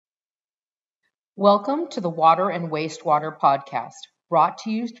Welcome to the Water and Wastewater Podcast, brought to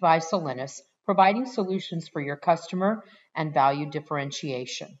you by Salinas, providing solutions for your customer and value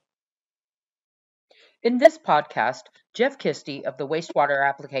differentiation. In this podcast, Jeff Kisty of the Wastewater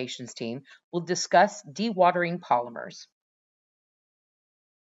Applications team will discuss dewatering polymers.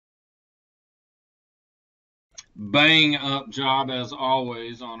 Bang up job as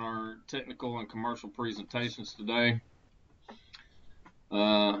always on our technical and commercial presentations today.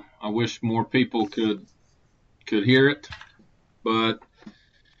 I wish more people could hear it, but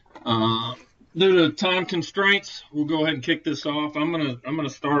due to time constraints, we'll go ahead and kick this off. I'm gonna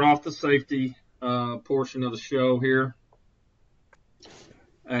start off the safety portion of the show here,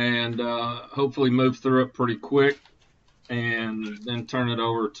 and hopefully move through it pretty quick, and then turn it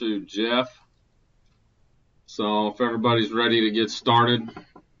over to Jeff. So if everybody's ready to get started,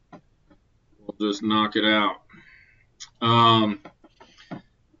 we'll just knock it out.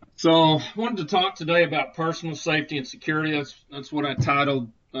 So I wanted to talk today about personal safety and security. That's what I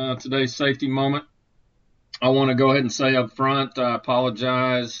titled today's safety moment. I want to go ahead and say up front, I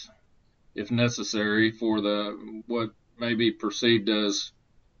apologize if necessary for what may be perceived as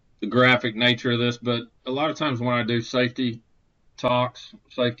the graphic nature of this, but a lot of times when I do safety talks,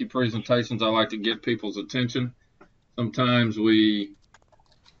 safety presentations, I like to get people's attention. Sometimes we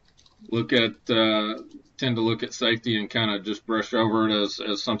tend to look at safety and kind of just brush over it as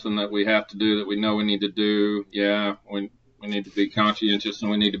something that we have to do, that we know we need to do. Yeah, we need to be conscientious and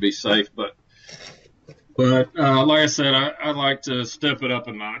we need to be safe, but like I said, I like to step it up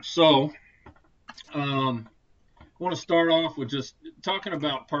a notch. So I want to start off with just talking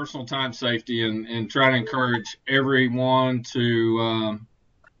about personal time safety and try to encourage everyone to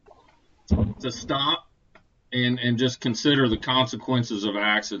stop and just consider the consequences of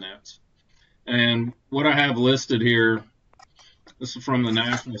accidents. And what I have listed here, this is from the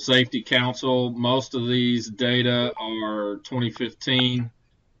National Safety Council. Most of these data are 2015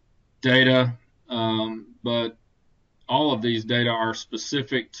 data, but all of these data are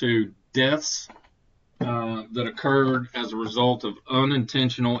specific to deaths that occurred as a result of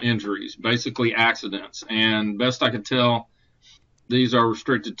unintentional injuries, basically accidents. And best I could tell, these are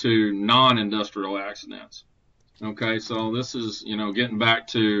restricted to non-industrial accidents. Okay, so this is, getting back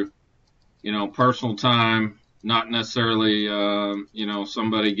to, personal time, not necessarily,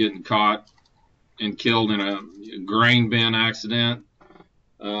 somebody getting caught and killed in a grain bin accident,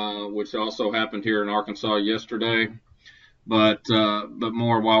 which also happened here in Arkansas yesterday, but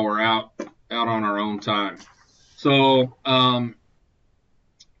more while we're out on our own time. So,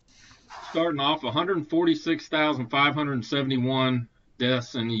 starting off, 146,571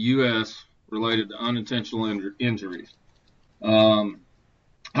 deaths in the U.S. related to unintentional injuries.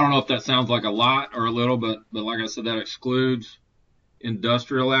 I don't know if that sounds like a lot or a little, but like I said, that excludes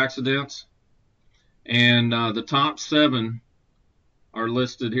industrial accidents. And the top 7 are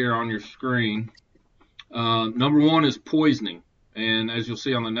listed here on your screen. Number 1 is poisoning. And as you'll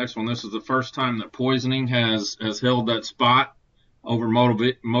see on the next one, this is the first time that poisoning has held that spot over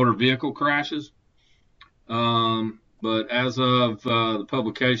motor vehicle crashes. But as of the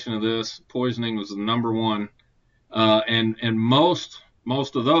publication of this, poisoning was the number 1. And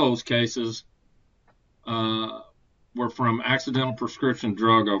most of those cases were from accidental prescription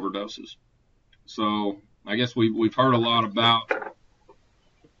drug overdoses. So I guess we've heard a lot about,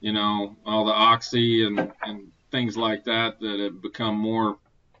 all the oxy and things like that have become more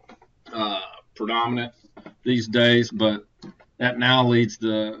predominant these days, but that now leads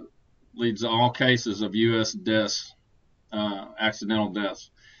to all cases of U.S. deaths, accidental deaths.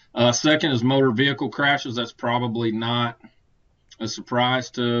 Second is motor vehicle crashes. That's probably not a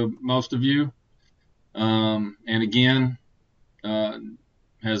surprise to most of you. And again,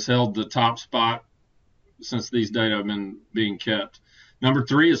 has held the top spot since these data have been being kept. Number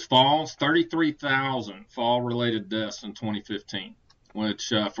 3 is falls. 33,000 fall-related deaths in 2015,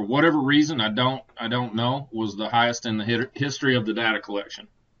 which for whatever reason I don't know, was the highest in the history of the data collection.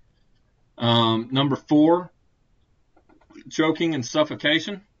 Number 4, choking and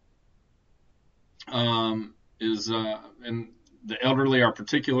suffocation is and the elderly are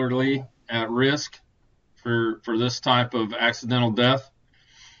particularly at risk for this type of accidental death.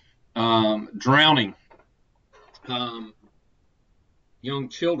 Drowning. Young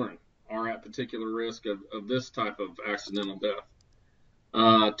children are at particular risk of this type of accidental death.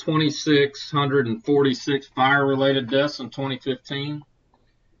 2,646 fire-related deaths in 2015.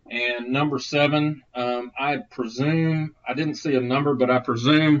 And number 7, I presume, I didn't see a number, but I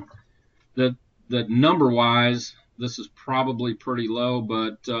presume that number-wise, this is probably pretty low,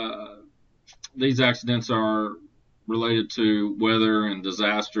 but these accidents are related to weather and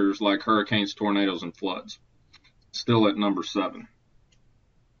disasters like hurricanes, tornadoes, and floods. Still at number 7.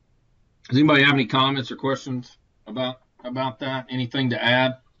 Does anybody have any comments or questions about that? Anything to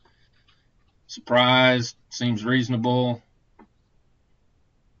add? Surprised? Seems reasonable?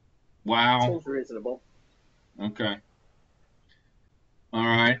 Wow. Seems reasonable. Okay. All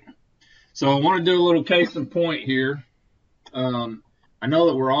right. So I want to do a little case in point here. I know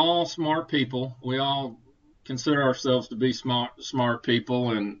that we're all smart people. We all consider ourselves to be smart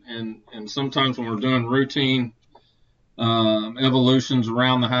people, and sometimes when we're doing routine evolutions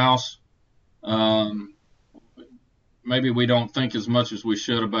around the house, maybe we don't think as much as we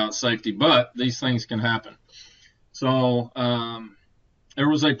should about safety, but these things can happen. So there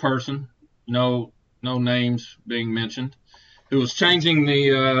was a person, no names being mentioned, who was changing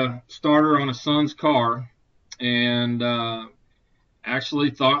the starter on his son's car, and actually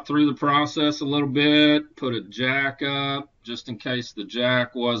thought through the process a little bit, put a jack up just in case the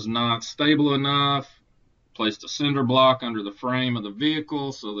jack was not stable enough, placed a cinder block under the frame of the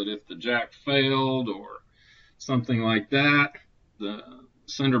vehicle so that if the jack failed or something like that, the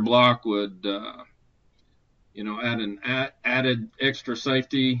cinder block would add an added extra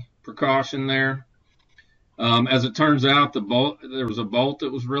safety precaution there. As it turns out, there was a bolt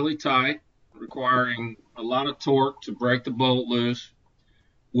that was really tight, requiring a lot of torque to break the bolt loose,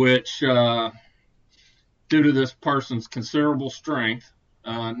 which, due to this person's considerable strength,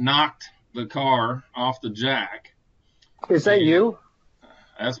 knocked the car off the jack. Is that you?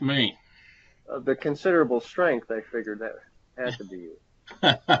 That's me. The considerable strength, I figured that had to be you.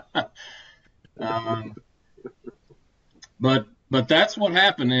 But that's what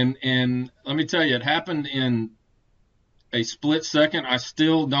happened, and let me tell you, it happened in a split second. I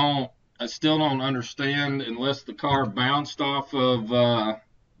still don't understand unless the car bounced off the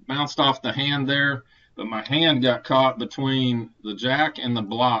hand there. But my hand got caught between the jack and the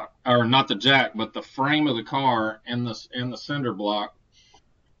block, or not the jack, but the frame of the car and the cinder block,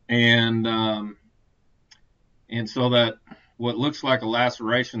 and so that what looks like a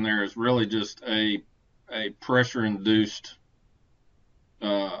laceration there is really just a pressure induced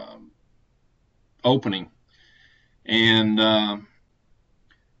opening, and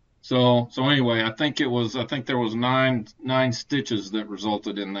so anyway, I think there was nine stitches that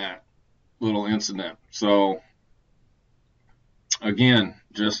resulted in that little incident. So again,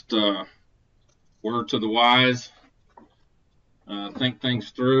 just word to the wise, think things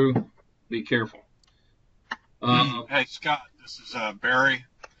through, be careful. Hey Scott, this is Barry.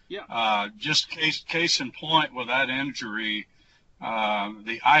 Yeah. Just case in point with that injury,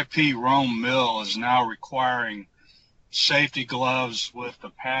 the IP Rome mill is now requiring safety gloves with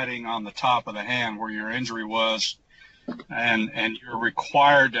the padding on the top of the hand where your injury was, and you're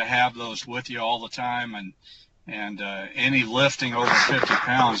required to have those with you all the time, and any lifting over 50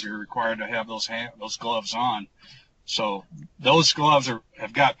 pounds, you're required to have those gloves on. So those gloves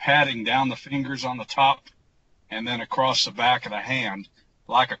have got padding down the fingers on the top and then across the back of the hand,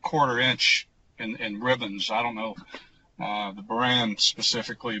 like a 1/4 inch in ribbons. I don't know the brand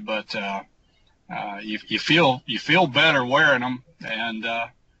specifically, but you feel better wearing them, and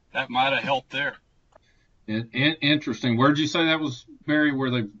that might have helped there. Interesting. Where did you say that was, Barry, where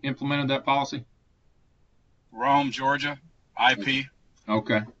they implemented that policy? Rome, Georgia, IP.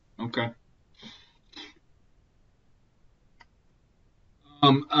 Okay.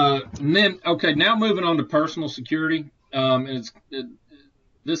 And then, now moving on to personal security.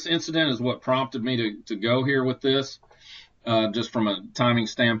 This incident is what prompted me to go here with this. Just from a timing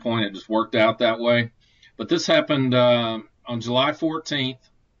standpoint, it just worked out that way. But this happened on July 14th,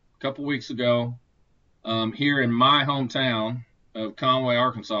 a couple weeks ago, here in my hometown of Conway,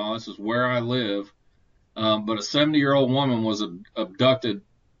 Arkansas. This is where I live. But a 70-year-old woman was abducted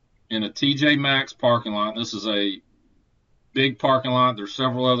in a TJ Maxx parking lot. This is a big parking lot. There's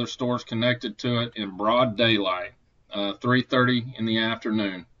several other stores connected to it in broad daylight, 3:30 in the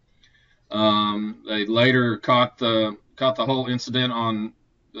afternoon. They later caught the whole incident on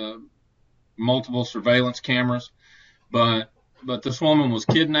the multiple surveillance cameras, but this woman was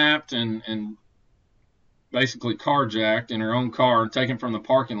kidnapped and basically carjacked in her own car and taken from the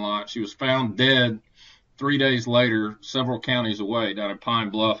parking lot. She was found dead 3 days later, several counties away, down in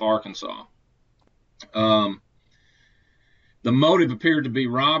Pine Bluff, Arkansas. The motive appeared to be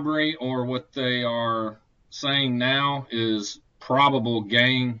robbery, or what they are saying now is probable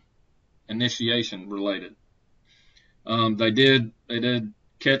gang initiation related. They did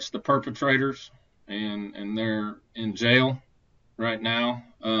catch the perpetrators, and they're in jail right now,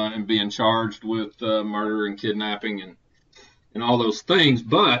 and being charged with murder and kidnapping and all those things.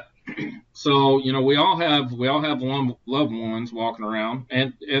 But So, we all have loved ones walking around,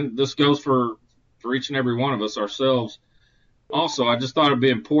 and this goes for each and every one of us ourselves. Also, I just thought it'd be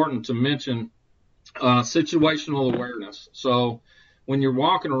important to mention situational awareness. So, when you're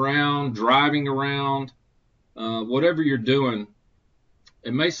walking around, driving around, whatever you're doing,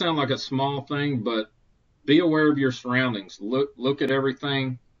 it may sound like a small thing, but be aware of your surroundings. Look at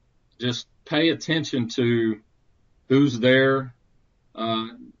everything. Just pay attention to who's there.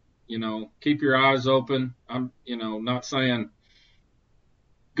 Keep your eyes open. I'm, not saying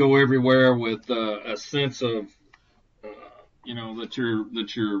go everywhere with a sense of,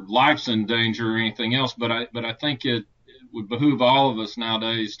 that your life's in danger or anything else. But I think it would behoove all of us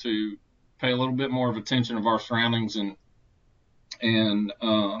nowadays to pay a little bit more of attention of our surroundings and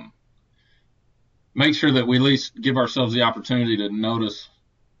make sure that we at least give ourselves the opportunity to notice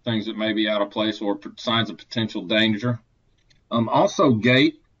things that may be out of place or signs of potential danger. Also,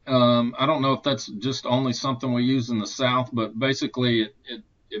 gait. I don't know if that's just only something we use in the South, but basically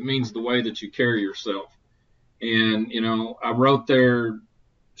it means the way that you carry yourself. And, I wrote there,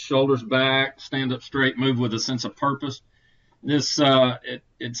 shoulders back, stand up straight, move with a sense of purpose. This,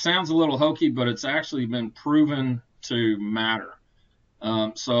 it sounds a little hokey, but it's actually been proven to matter.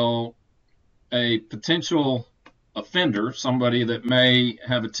 So a potential offender, somebody that may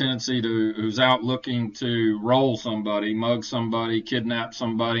have a tendency who's out looking to roll somebody, mug somebody, kidnap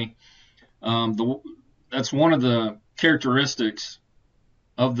somebody, that's one of the characteristics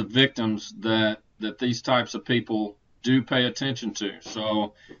of the victims that these types of people do pay attention to.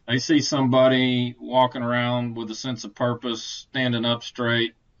 So they see somebody walking around with a sense of purpose, standing up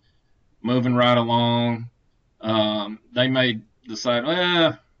straight, moving right along. They may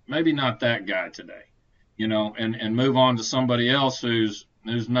decide, maybe not that guy today, and move on to somebody else who's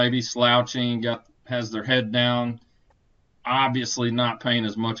maybe slouching, has their head down, obviously not paying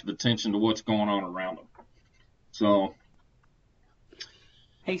as much of attention to what's going on around them. So.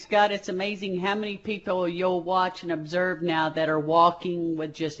 Hey, Scott, it's amazing how many people you'll watch and observe now that are walking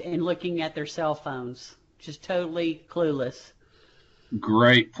with and looking at their cell phones, just totally clueless.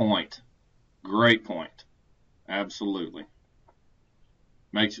 Great point. Absolutely.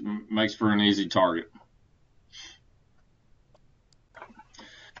 Makes for an easy target.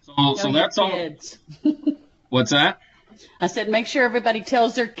 So that's all. What's that? I said, make sure everybody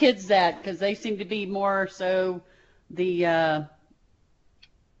tells their kids that, because they seem to be more so the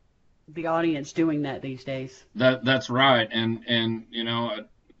audience doing that these days. That's right. And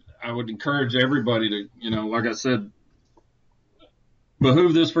I would encourage everybody to, like I said,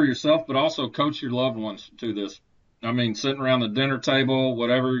 behoove this for yourself, but also coach your loved ones to this. I mean, sitting around the dinner table,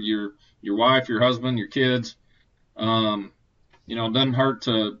 whatever, your wife, your husband, your kids, it doesn't hurt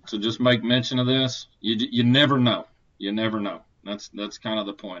to just make mention of this. You never know. You never know. That's kind of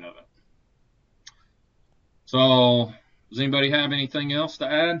the point of it. So, does anybody have anything else to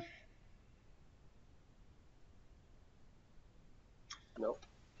add? No.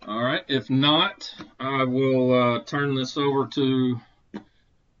 All right. If not, I will turn this over to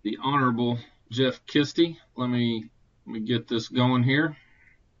the Honorable Jeff Kisty. Let me get this going here.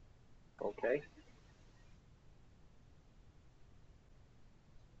 Okay.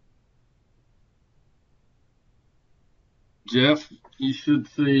 Jeff, you should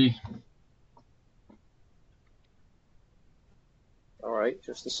see. All right,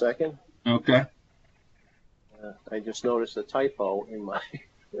 just a second. Okay. I just noticed a typo in my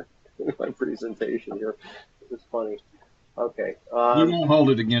in my presentation here. It's funny. Okay. We won't hold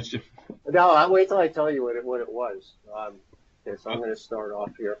it against you. No, I'll wait till I tell you what it was. Okay, so I'm going to start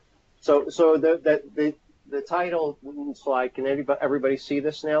off here. So the title slide. Can everybody see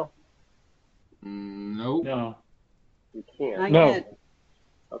this now? Nope. No. You can't. No.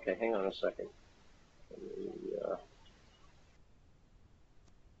 Okay, hang on a second. Let me,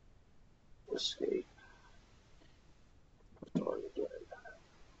 escape. Start again.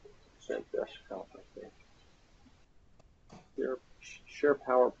 Send desktop, I think. Share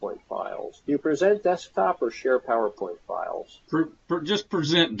PowerPoint files. Do you present desktop or share PowerPoint files? Just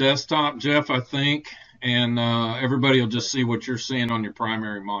present desktop, Jeff, I think, and everybody will just see what you're seeing on your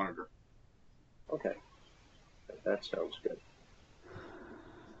primary monitor. Okay. That sounds good.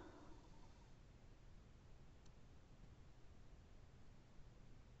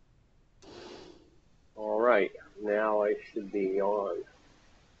 All right, now I should be on.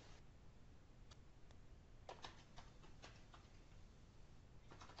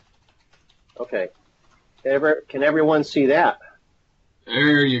 Okay. Can everyone see that?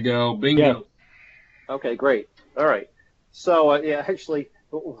 There you go. Bingo. Yeah. Okay, great. All right. So, yeah, actually,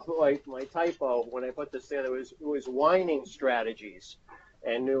 like my typo when I put this together it was whining strategies.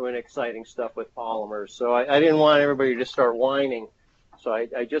 and new and exciting stuff with polymers. So I didn't want everybody to start whining. So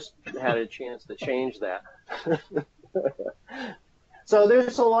I just had a chance to change that. So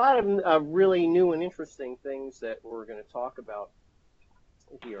there's a lot of really new and interesting things that we're going to talk about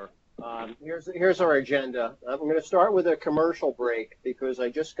here. Here's our agenda. I'm going to start with a commercial break because I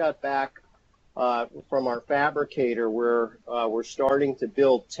just got back from our fabricator where we're starting to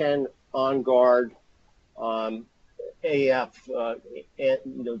build 10 OnGuard AF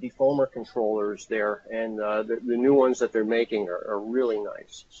defoamer controllers there, and the new ones that they're making are really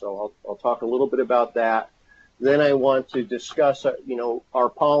nice. So I'll talk a little bit about that. Then I want to discuss our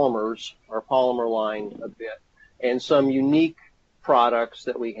polymers, our polymer line a bit, and some unique products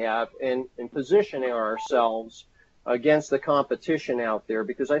that we have, and positioning ourselves against the competition out there,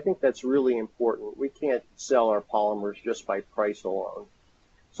 because I think that's really important. We can't sell our polymers just by price alone.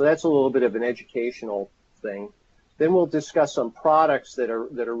 So that's a little bit of an educational thing. Then we'll discuss some products that are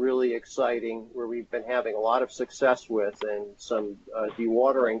really exciting, where we've been having a lot of success with, and some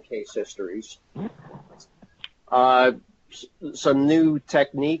dewatering case histories. Some new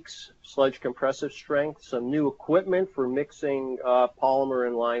techniques, sludge compressive strength, some new equipment for mixing polymer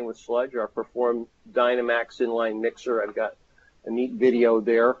in line with sludge, our Perform Dynamax inline mixer. I've got a neat video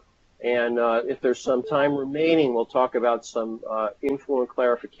there. And if there's some time remaining, we'll talk about some influent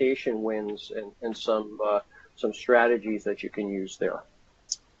clarification wins and some strategies that you can use there.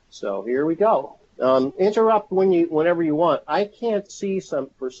 So here we go. Interrupt whenever you want. I can't see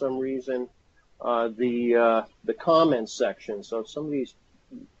for some reason the comments section. So if somebody's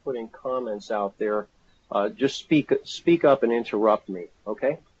putting comments out there, just speak up and interrupt me.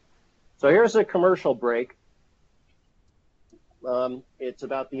 Okay. So here's a commercial break. It's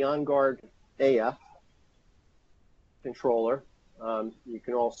about the OnGuard AF controller. You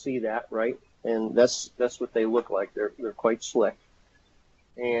can all see that, right? And that's what they look like. They're quite slick,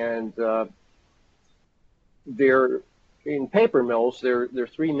 and they're in paper mills. There are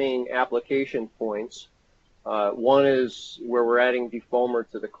three main application points. One is where we're adding defoamer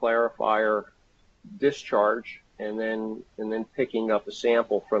to the clarifier discharge, and then picking up a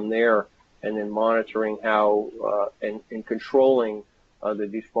sample from there, and then monitoring how and controlling the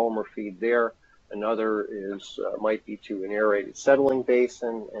defoamer feed there. Another might be to an aerated settling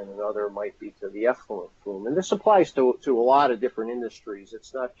basin, and another might be to the effluent flume. And this applies to a lot of different industries.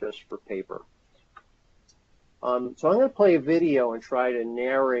 It's not just for paper. So I'm going to play a video and try to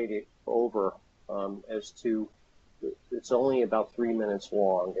narrate it over it's only about 3 minutes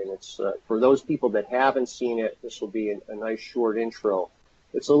long, and it's for those people that haven't seen it, this will be a nice short intro.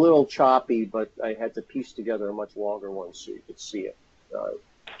 It's a little choppy, but I had to piece together a much longer one so you could see it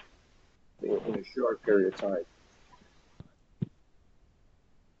in a short period of time.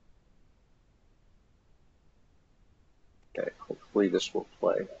 Okay, hopefully this will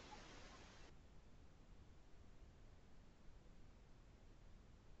play.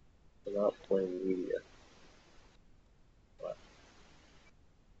 Not playing media.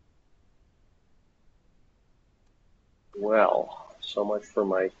 Well, so much for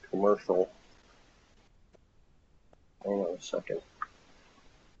my commercial. Hang on a second.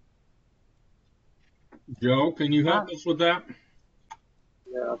 Joe, can you help us with that?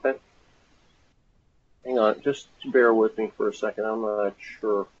 Yeah, but hang on, just bear with me for a second. I'm not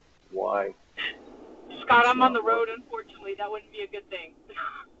sure why. Scott, I'm on the road, unfortunately. That wouldn't be a good thing.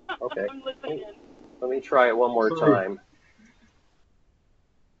 Okay. I'm listening in. Let me try it one more time.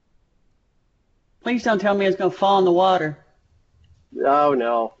 Please don't tell me it's going to fall in the water. Oh,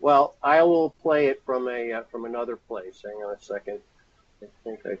 no. Well, I will play it from another place. Hang on a second. I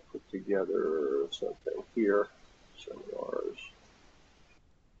think I put together something here. Seminars.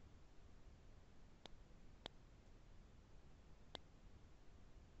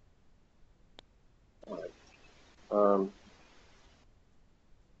 All right.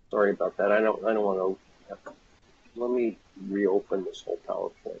 Sorry about that. I don't want to. Let me reopen this whole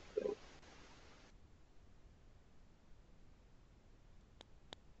PowerPoint thing.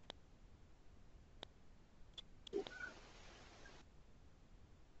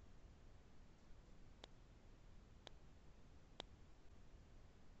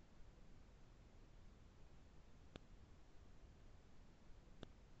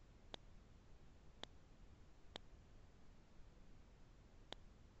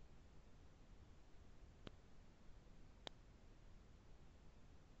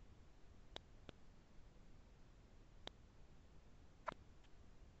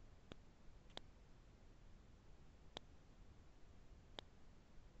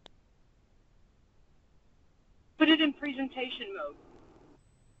 Put it in presentation mode.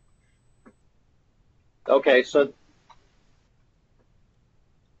 Okay, so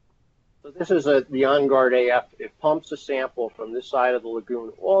So this is the OnGuard AF. It pumps a sample from this side of the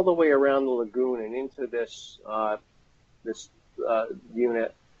lagoon all the way around the lagoon and into this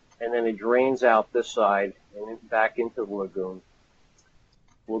unit, and then it drains out this side and back into the lagoon.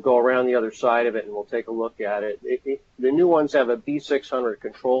 We'll go around the other side of it and we'll take a look at it. The new ones have a B600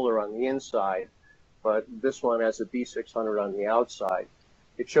 controller on the inside, but this one has a B600 on the outside.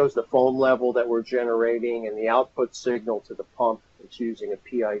 It shows the foam level that we're generating and the output signal to the pump. It's using a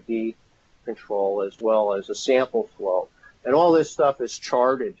PID control as well as a sample flow. And all this stuff is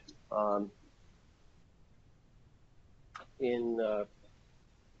charted in,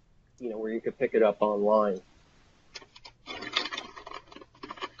 where you could pick it up online.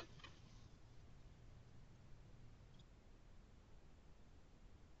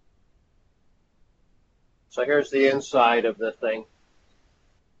 So here's the inside of the thing.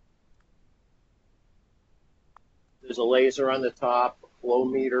 There's a laser on the top, a flow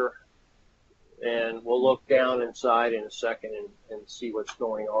meter, and we'll look down inside in a second and see what's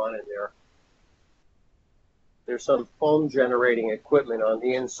going on in there. There's some foam generating equipment on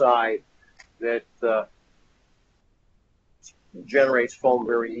the inside that generates foam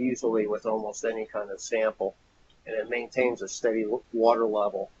very easily with almost any kind of sample, and it maintains a steady water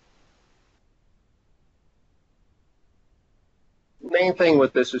level. The main thing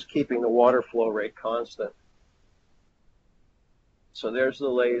with this is keeping the water flow rate constant. So there's the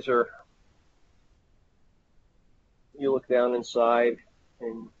laser. You look down inside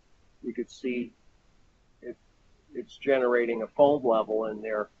and you could see it's generating a foam level in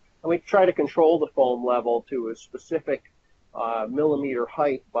there. And we try to control the foam level to a specific millimeter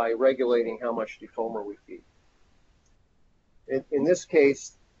height by regulating how much defoamer we feed. In this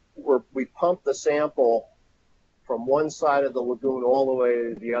case, we pump the sample from one side of the lagoon all the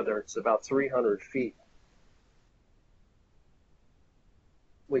way to the other. It's about 300 feet.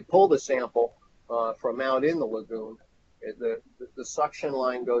 We pull the sample from out in the lagoon. The suction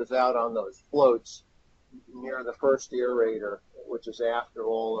line goes out on those floats near the first aerator, which is after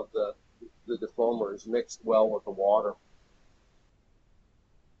all of the defoamer is mixed well with the water.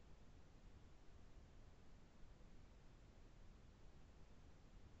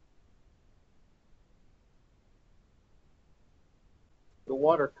 The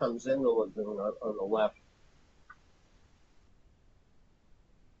water comes in the lagoon on the left.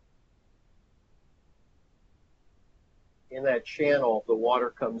 In that channel, the water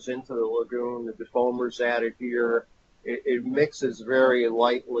comes into the lagoon, the defoamer's added here. It mixes very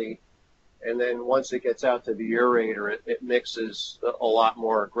lightly, and then once it gets out to the aerator, it mixes a lot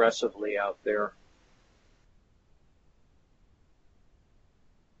more aggressively out there.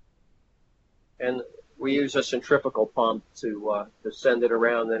 And we use a centrifugal pump to send it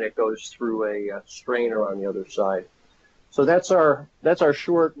around, then it goes through a strainer on the other side. So that's our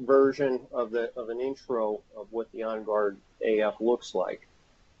short version of an intro of what the OnGuard AF looks like.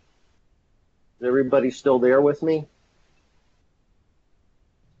 Is everybody still there with me?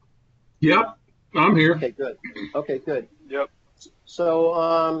 Yep, I'm here. Okay, good. Okay, good. Yep. So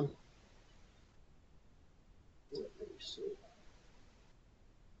let me see.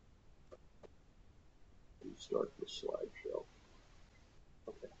 Let me start the slideshow.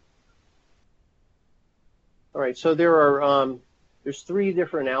 Okay. All right, so there's three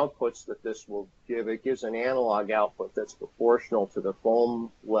different outputs that this will give. It gives an analog output that's proportional to the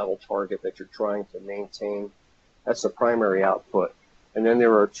foam level target that you're trying to maintain. That's the primary output. And then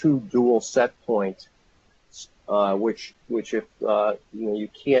there are two dual set points, which if you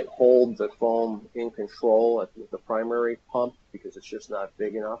can't hold the foam in control with the primary pump because it's just not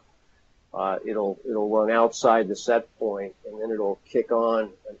big enough, it'll run outside the set point, and then it'll kick on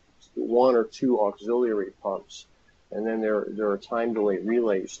one or two auxiliary pumps, and then there are time delay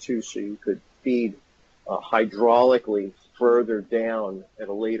relays too, so you could feed hydraulically further down at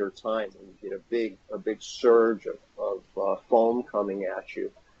a later time when you get a big surge of foam coming at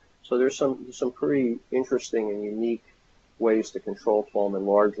you. So there's some pretty interesting and unique ways to control foam in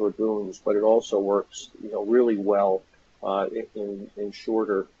large lagoons, but it also works really well in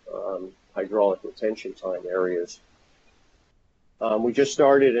shorter hydraulic retention time areas. We just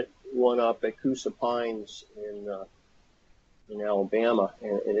started one up at Coosa Pines in Alabama,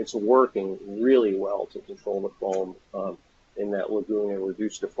 and it's working really well to control the foam in that lagoon and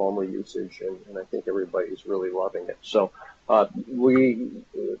reduce defoamer usage, and I think everybody's really loving it. So we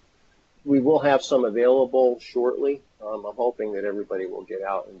will have some available shortly. I'm hoping that everybody will get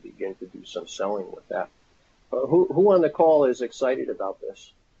out and begin to do some selling with that. Who on the call is excited about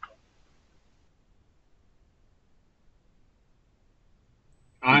this?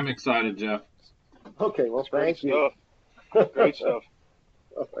 I'm excited, Jeff. Okay, well, thank you. Great stuff.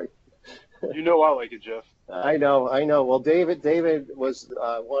 All right. You know I like it, Jeff. I know. Well, David was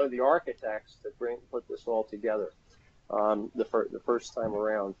one of the architects that put this all together the first time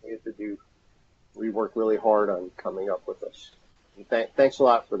around. We worked really hard on coming up with this. Thanks a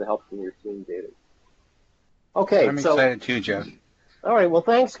lot for the help from your team, David. Okay, I'm excited too, Jeff. All right, well,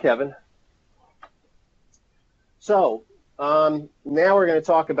 thanks, Kevin. So now we're going to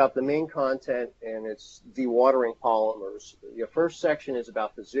talk about the main content, and it's dewatering polymers. The first section is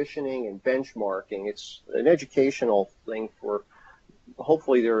about positioning and benchmarking. It's an educational thing for,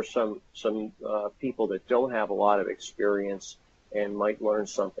 hopefully there are some people that don't have a lot of experience and might learn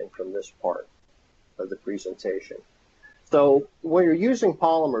something from this part of the presentation. So when you're using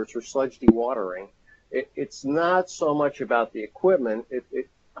polymers for sludge dewatering, it's not so much about the equipment.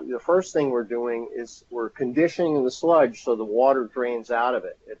 The first thing we're doing is we're conditioning the sludge so the water drains out of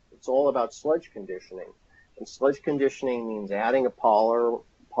it. It's all about sludge conditioning. And sludge conditioning means adding a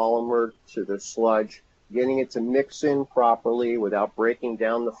polymer to the sludge, getting it to mix in properly without breaking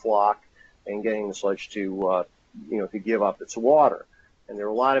down the flock, and getting the sludge to to give up its water. And there are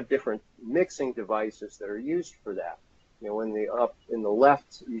a lot of different mixing devices that are used for that. Up in the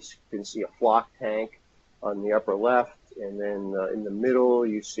left, you can see a flock tank on the upper left, and then in the middle,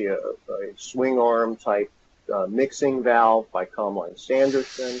 you see a swing arm type mixing valve by Comline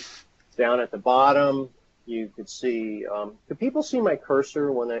Sanderson. Down at the bottom, you could see. Can people see my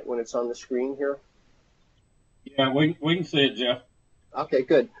cursor when it's on the screen here? Yeah, we can see it, Jeff. Okay,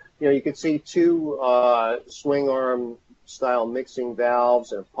 good. You can see two swing arm style mixing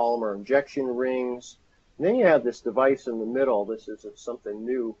valves and polymer injection rings. And then you have this device in the middle. This is something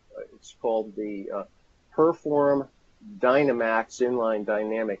new. It's called the Perform Dynamax Inline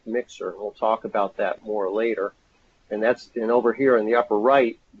Dynamic Mixer. And we'll talk about that more later. And over here in the upper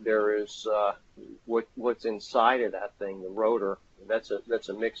right, there is what's inside of that thing, the rotor. That's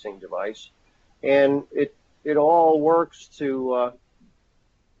a mixing device, and it all works to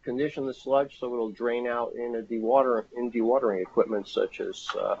condition the sludge so it'll drain out in dewatering equipment such as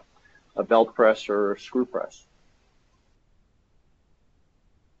a belt press or a screw press.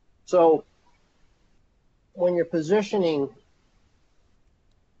 So when you're positioning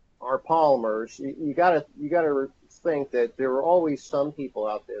our polymers, you gotta think that there are always some people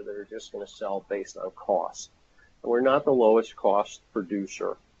out there that are just going to sell based on cost. And we're not the lowest cost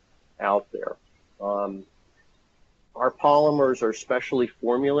producer out there. Our polymers are specially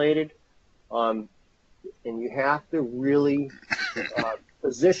formulated, and you have to really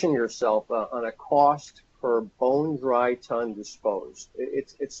position yourself on a cost per bone dry ton disposed.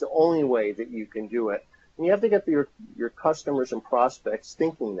 It's the only way that you can do it. And you have to get your customers and prospects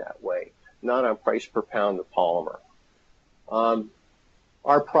thinking that way, not on price per pound of polymer.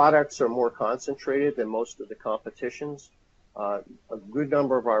 Our products are more concentrated than most of the competition's. A good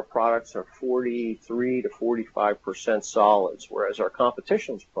number of our products are 43 to 45% solids, whereas our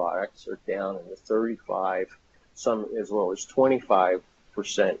competition's products are down in the 35, some as low as 25%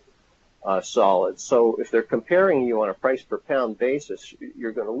 solids. So if they're comparing you on a price per pound basis,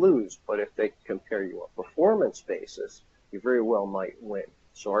 you're going to lose. But if they compare you on a performance basis, you very well might win.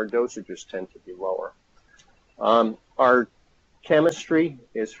 So our dosages tend to be lower. Our chemistry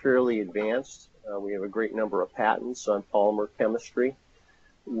is fairly advanced. We have a great number of patents on polymer chemistry.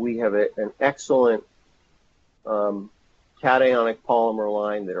 We have an excellent cationic polymer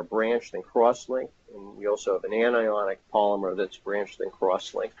line that are branched and cross-linked, and we also have an anionic polymer that's branched and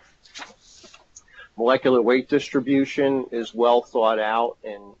cross-linked. Molecular weight distribution is well thought out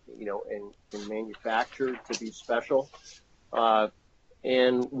and manufactured to be special.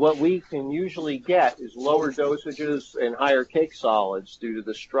 And what we can usually get is lower dosages and higher cake solids due to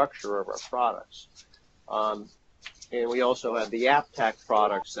the structure of our products. And we also have the APTAC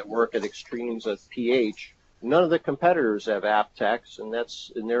products that work at extremes of pH. None of the competitors have APTACs,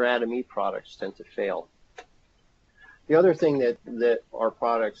 and their Atom-E products tend to fail. The other thing that our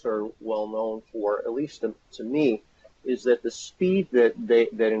products are well known for, at least to me, is that the speed that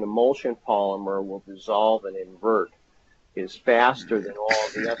an emulsion polymer will dissolve and invert is faster than all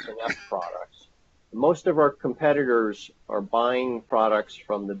of the S&F products. Most of our competitors are buying products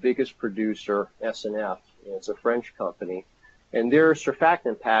from the biggest producer, S&F. It's a French company, and their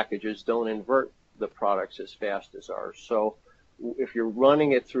surfactant packages don't invert the products as fast as ours. So if you're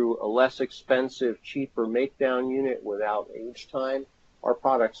running it through a less expensive, cheaper make-down unit without age time, our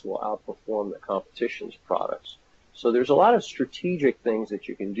products will outperform the competition's products. So there's a lot of strategic things that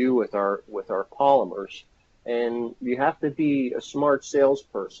you can do with our polymers. And you have to be a smart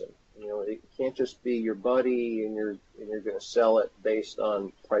salesperson. It can't just be your buddy and you're going to sell it based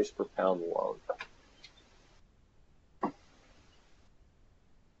on price per pound alone.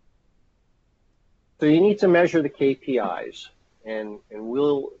 So you need to measure the KPIs, and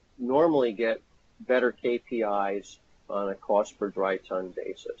we'll normally get better KPIs on a cost per dry ton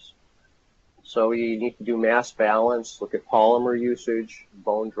basis. So you need to do mass balance, look at polymer usage,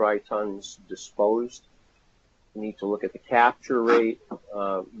 bone dry tons disposed. You need to look at the capture rate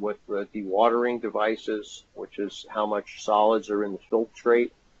with the dewatering devices, which is how much solids are in the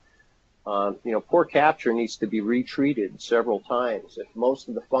filtrate. Poor capture needs to be retreated several times. If most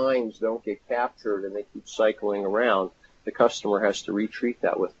of the fines don't get captured and they keep cycling around, the customer has to retreat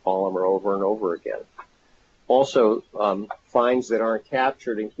that with polymer over and over again. Also, fines that aren't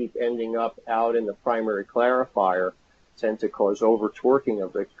captured and keep ending up out in the primary clarifier tend to cause over-torquing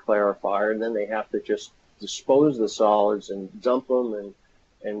of the clarifier, and then they have to just dispose the solids and dump them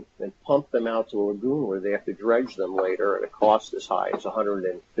and pump them out to a lagoon where they have to dredge them later at a cost as high as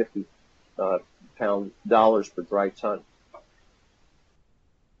 $150 per dry ton.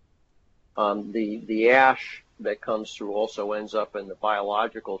 The ash that comes through also ends up in the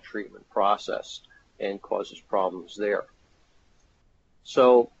biological treatment process and causes problems there.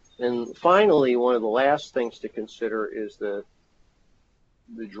 So, and finally, one of the last things to consider is the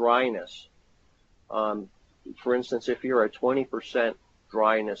dryness. For instance, if you're at 20%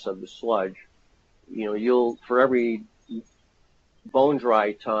 dryness of the sludge, you'll, for every bone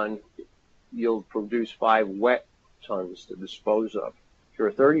dry ton, you'll produce 5 wet tons to dispose of. If you're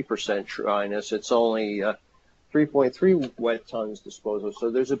at 30% dryness, it's only 3.3 wet tons disposal. So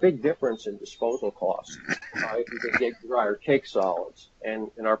there's a big difference in disposal costs if you can get drier cake solids, and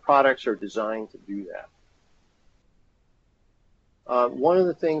our products are designed to do that. One of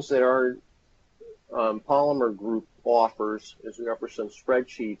the things that our polymer group offers is we offer some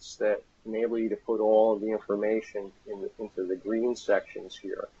spreadsheets that enable you to put all of the information into the green sections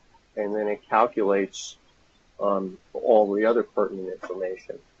here, and then it calculates all the other pertinent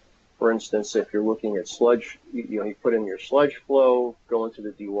information. For instance, if you're looking at sludge, you put in your sludge flow, go into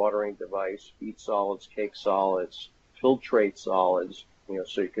the dewatering device, feed solids, cake solids, filtrate solids,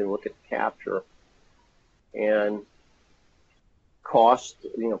 so you can look at capture and cost,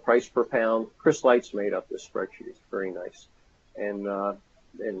 price per pound. Chris Light's made up this spreadsheet. It's very nice. And the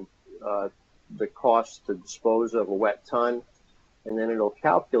cost to dispose of a wet ton, and then it'll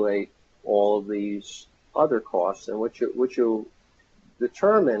calculate all of these other costs, and what you'll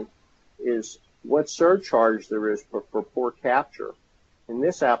determine is what surcharge there is for poor capture. In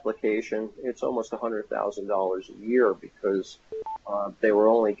this application, it's almost $100,000 a year because they were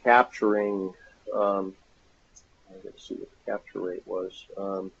only capturing, let's see what the capture rate was.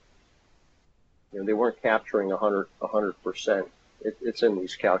 They weren't capturing 100%. It's in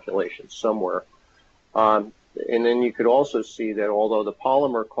these calculations somewhere. And then you could also see that although the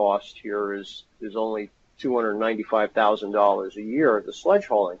polymer cost here is only $295,000 a year, the sludge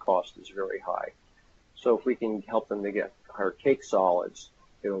hauling cost is very high. So if we can help them to get higher cake solids,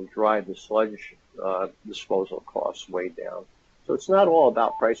 it'll drive the sludge disposal costs way down. So it's not all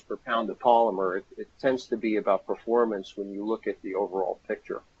about price per pound of polymer. It tends to be about performance when you look at the overall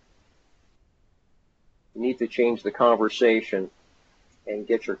picture. You need to change the conversation and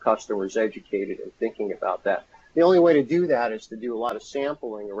get your customers educated and thinking about that. The only way to do that is to do a lot of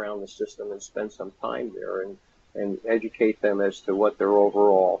sampling around the system and spend some time there and educate them as to what their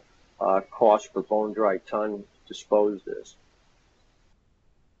overall cost per bone dry ton disposed is.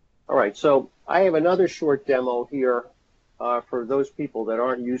 All right, so I have another short demo here for those people that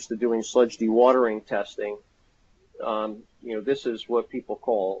aren't used to doing sludge dewatering testing. This is what people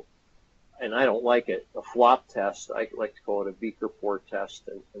call, and I don't like it, a flop test. I like to call it a beaker port test,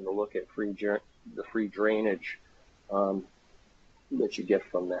 and to look at the free drainage that you get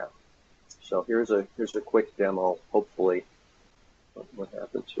from that. So here's a quick demo. Hopefully, what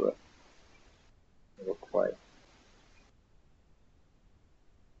happened to it? It'll play.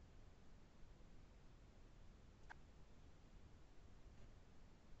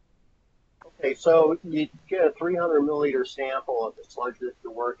 Okay, so you get a 300 milliliter sample of the sludge that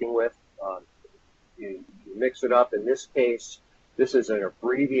you're working with. You mix it up. In this case, this is an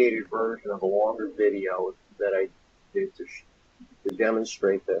abbreviated version of a longer video that I did to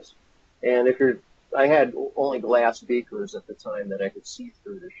demonstrate this. And I had only glass beakers at the time that I could see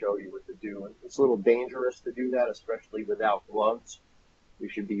through to show you what to do. And it's a little dangerous to do that, especially without gloves. We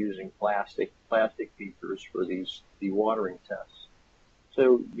should be using plastic beakers for these dewatering tests.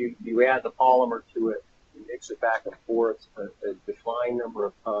 So you add the polymer to it, you mix it back and forth a defined number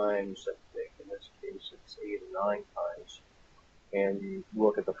of times. I think in this case it's 8 or 9 times. And you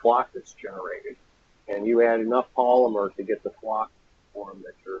look at the flock that's generated. And you add enough polymer to get the flock form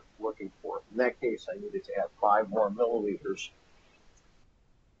that you're looking for. In that case, I needed to add 5 more milliliters.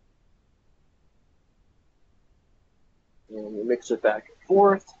 And you mix it back and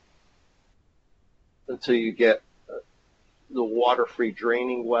forth until you get the water-free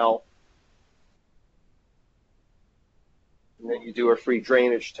draining well. And then you do a free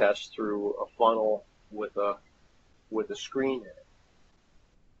drainage test through a funnel with a screen in it.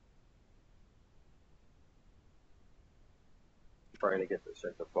 I'm trying to get this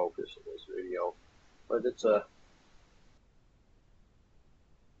into focus in this video, but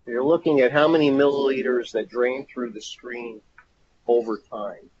you're looking at how many milliliters that drain through the screen over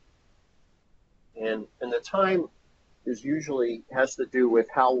time. And the time is usually has to do with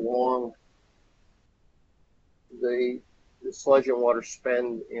how long the sludge and water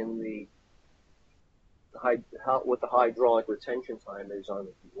spend in what the hydraulic retention time is on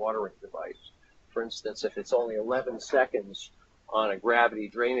the dewatering device. For instance, if it's only 11 seconds on a gravity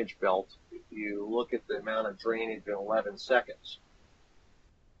drainage belt, you look at the amount of drainage in 11 seconds.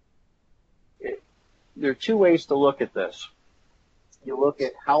 There are two ways to look at this. You look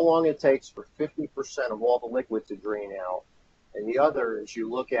at how long it takes for 50% of all the liquid to drain out, and the other is you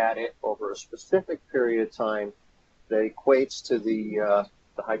look at it over a specific period of time that equates to the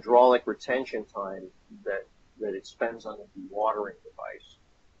hydraulic retention time that it spends on the dewatering device.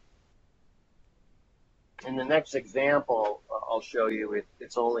 In the next example, I'll show you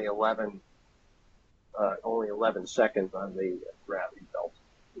it's only 11 seconds on the gravity belt.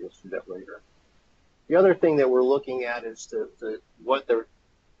 You'll see that later. The other thing that we're looking at is what the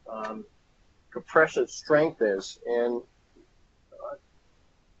compressive strength is, and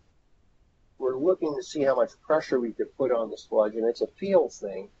we're looking to see how much pressure we could put on the sludge, and it's a feel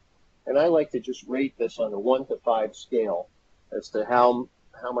thing. And I like to just rate this on a 1 to 5 scale as to how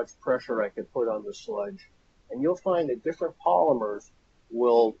much pressure I could put on the sludge. And you'll find that different polymers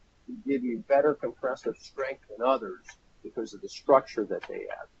will give you better compressive strength than others because of the structure that they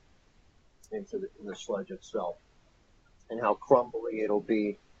add in the sludge itself and how crumbly it'll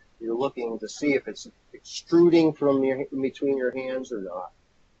be. You're looking to see if it's extruding from between your hands or not.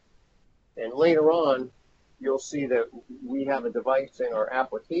 And later on, you'll see that we have a device in our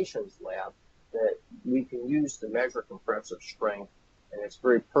applications lab that we can use to measure compressive strength, and it's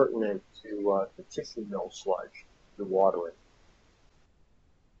very pertinent to the tissue mill sludge, the dewatering.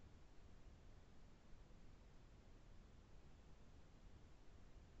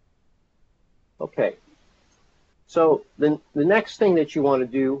 Okay, so the next thing that you want to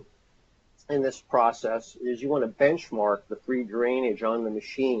do in this process is you want to benchmark the free drainage on the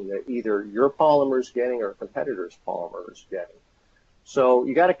machine that either your polymer is getting or a competitor's polymer is getting. So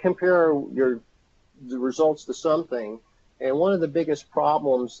you got to compare the results to something. And one of the biggest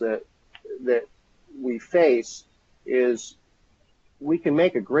problems that we face is we can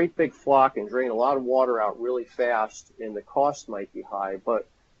make a great big flock and drain a lot of water out really fast, and the cost might be high, but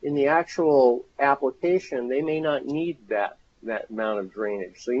in the actual application, they may not need that amount of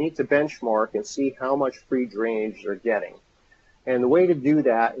drainage. So you need to benchmark and see how much free drainage they're getting. And the way to do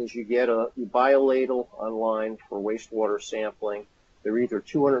that is you buy a ladle online for wastewater sampling. They're either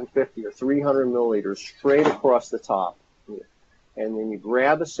 250 or 300 milliliters straight across the top. And then you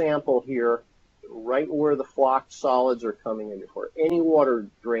grab a sample here, right where the flocked solids are coming in before any water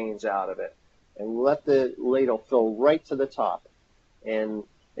drains out of it, and let the ladle fill right to the top. And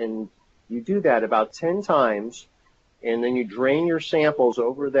you do that about 10 times, and then you drain your samples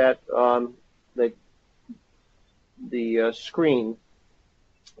over that the screen.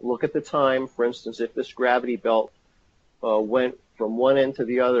 Look at the time. For instance, if this gravity belt went from one end to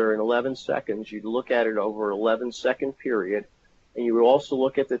the other in 11 seconds, you'd look at it over an 11-second period, and you would also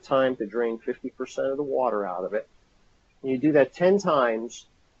look at the time to drain 50% of the water out of it. And you do that 10 times,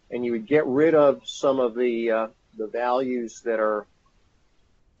 and you would get rid of some of the values that are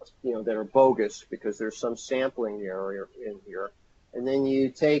bogus because there's some sampling error in here. And then you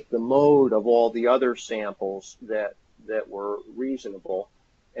take the mode of all the other samples that were reasonable,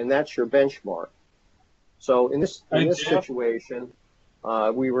 and that's your benchmark. So in this situation,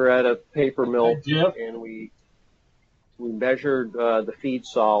 we were at a paper mill, and we measured the feed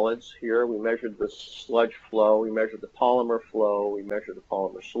solids here. We measured the sludge flow. We measured the polymer flow. We measured the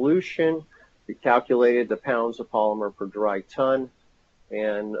polymer solution. We calculated the pounds of polymer per dry ton,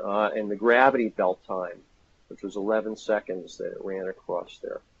 and the gravity belt time, which was 11 seconds that it ran across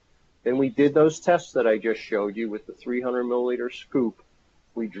there. Then we did those tests that I just showed you with the 300 milliliter scoop.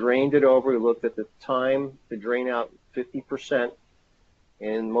 We drained it over. We looked at the time to drain out 50%.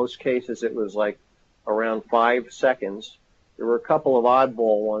 In most cases, it was like around 5 seconds. There were a couple of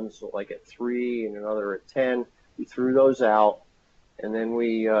oddball ones, like at 3 and another at 10. We threw those out, and then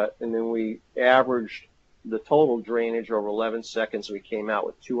we averaged the total drainage over 11 seconds. We came out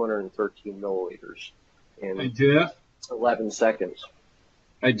with 213 milliliters. And hey, Jeff? 11 seconds.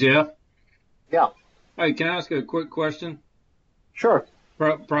 Hey, Jeff. Yeah, Hey, can I ask a quick question? sure.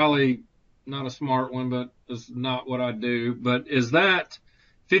 Probably not a smart one, but it's not what I do. But is that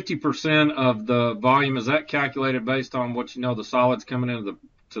 50% of the volume? Is that calculated based on what you know the solids coming into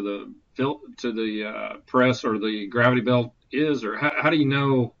the press or the gravity belt is, or how do you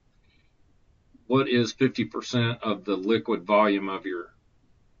know what is 50% of the liquid volume of your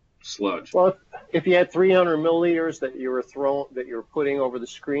sludge? Well, if you had 300 milliliters that you were putting over the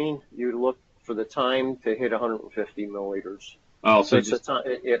screen, you'd look for the time to hit 150 milliliters. Oh, So it's the time.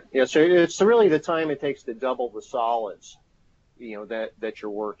 So it's really the time it takes to double the solids, that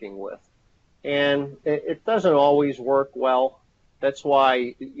you're working with, and it doesn't always work well. That's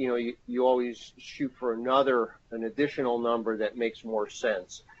why you always shoot for an additional number that makes more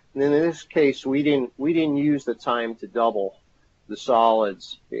sense. And in this case, we didn't use the time to double the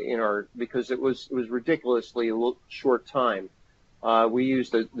solids because it was ridiculously short time. We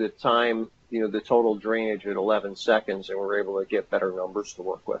used the time, the total drainage at 11 seconds, and we're able to get better numbers to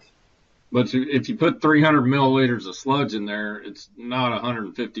work with. But if you put 300 milliliters of sludge in there, it's not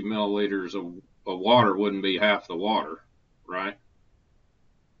 150 milliliters of water. Wouldn't be half the water, right?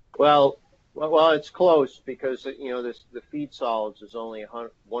 Well, it's close because the feed solids is only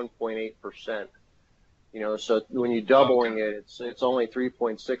 1.8%. So when you're doubling it, it's only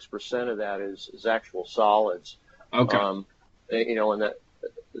 3.6% of that is actual solids. Okay. And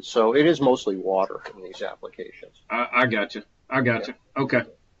so it is mostly water in these applications. I got you. Okay.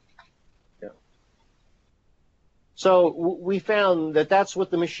 Yeah. So we found that that's what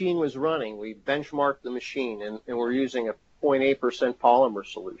the machine was running. We benchmarked the machine, and we're using a 0.8% polymer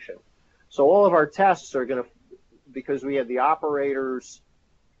solution. So all of our tests are going to, because we had the operators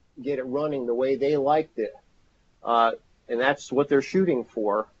get it running the way they liked it, and that's what they're shooting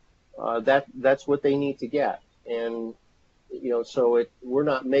for. That's what they need to get, and so we're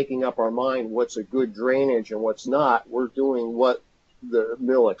not making up our mind what's a good drainage and what's not. We're doing what the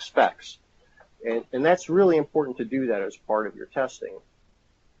mill expects, and that's really important to do that as part of your testing.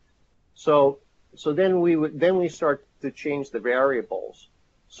 So then we start to change the variables.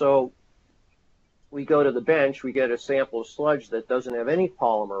 So we go to the bench, we get a sample of sludge that doesn't have any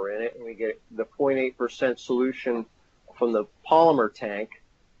polymer in it, and we get the 0.8% solution from the polymer tank,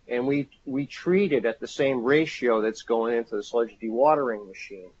 and we treat it at the same ratio that's going into the sludge dewatering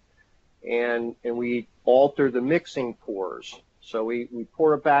machine. And we alter the mixing pours. So we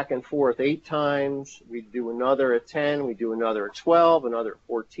pour it back and forth 8 times, we do another at 10, we do another at 12, another at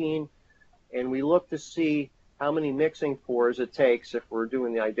 14, and we look to see how many mixing pours it takes if we're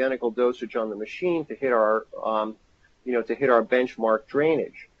doing the identical dosage on the machine to hit our, benchmark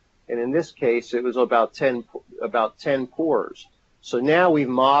drainage. And in this case, it was about 10 pours. So now we've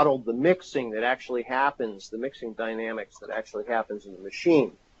modeled the mixing that actually happens, the mixing dynamics that actually happens in the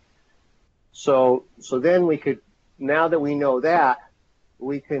machine. So then we could, now that we know that,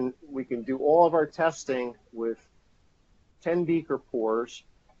 we can do all of our testing with 10 beaker pours,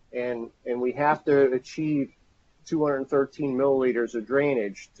 and we have to achieve 213 milliliters of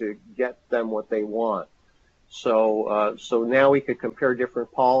drainage to get them what they want. So now we could compare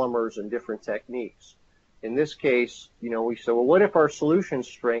different polymers and different techniques. In this case, we said, well, what if our solution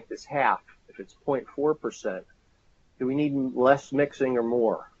strength is half? If it's 0.4%, do we need less mixing or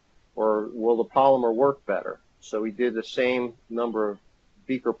more? Or will the polymer work better? So we did the same number of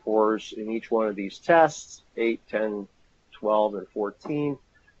beaker pours in each one of these tests, 8, 10, 12, and 14.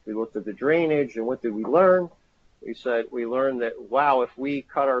 We looked at the drainage, and what did we learn? We learned that, wow, if we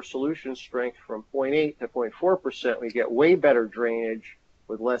cut our solution strength from 0.8 to 0.4%, we get way better drainage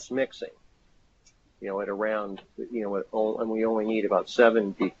with less mixing. At around, and we only need about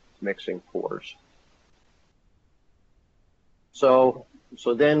 7 mixing pours. So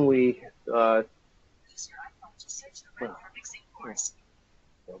then we, so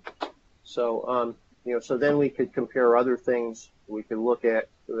then we could compare other things. We could look at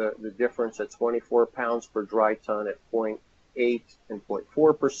the difference at 24 pounds per dry ton at 0.8 and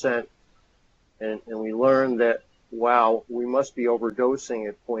 0.4%, and we learned that, wow, we must be overdosing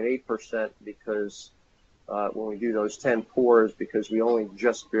at 0.8% because when we do those 10 pours, because we only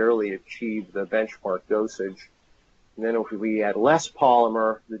just barely achieved the benchmark dosage. And then if we had less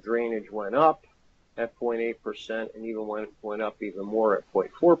polymer, the drainage went up at 0.8% and even went up even more at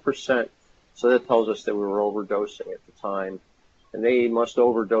 0.4%. So that tells us that we were overdosing at the time. And they must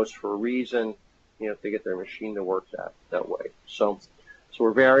overdose for a reason, to get their machine to work that way. So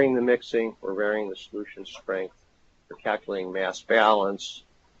we're varying the mixing, we're varying the solution strength, we're calculating mass balance,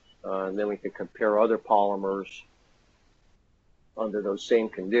 and then we can compare other polymers under those same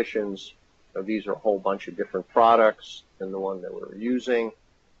conditions these are a whole bunch of different products than the one that we're using.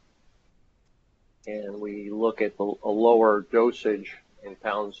 And we look at a lower dosage in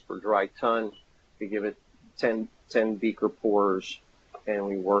pounds per dry ton. We give it 10 beaker pours, and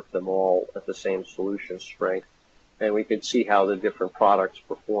we work them all at the same solution strength. And we can see how the different products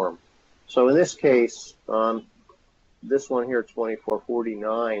perform. So in this case, this one here,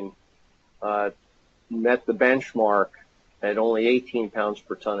 2449, met the benchmark at only 18 pounds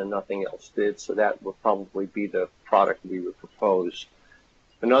per ton and nothing else did. So that would probably be the product we would propose.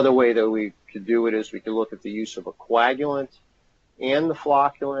 Another way that we could do it is we could look at the use of a coagulant and the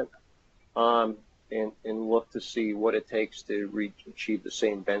flocculant, and look to see what it takes to achieve the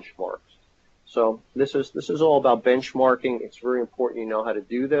same benchmarks. So this is all about benchmarking. It's very important you know how to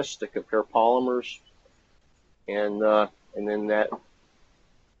do this to compare polymers. And then that.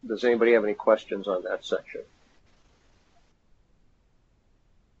 Does anybody have any questions on that section?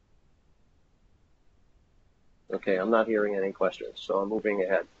 Okay, I'm not hearing any questions, so I'm moving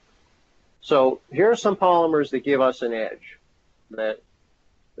ahead. So here are some polymers that give us an edge, that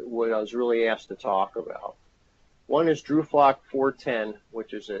what I was really asked to talk about. One is Druflock 410,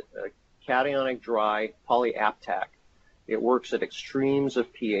 which is a cationic dry polyaptac. It works at extremes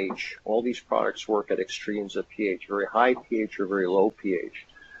of pH. All these products work at extremes of pH, very high pH or very low pH.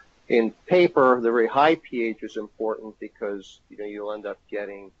 In paper, the very high pH is important because you'll end up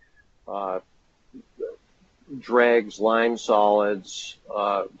getting dregs, lime solids,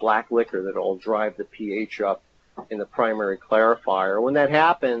 black liquor that all drive the pH up in the primary clarifier. When that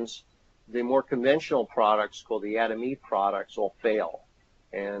happens, the more conventional products, called the atomine products, will fail.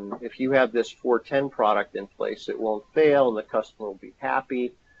 And if you have this 410 product in place, it won't fail, and the customer will be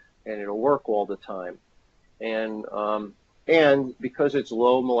happy, and it'll work all the time. And because it's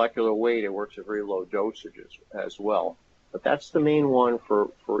low molecular weight, it works at very low dosages as well. But that's the main one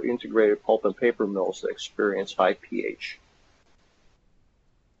for integrated pulp and paper mills that experience high pH.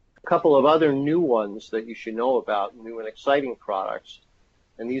 A couple of other new ones that you should know about, new and exciting products,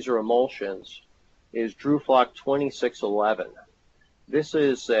 and these are emulsions, is Druflock 2611. This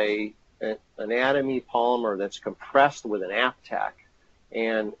is an atomine polymer that's compressed with an aptac,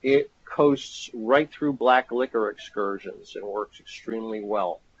 and it coasts right through black liquor excursions and works extremely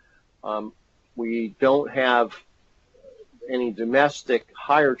well. We don't have any domestic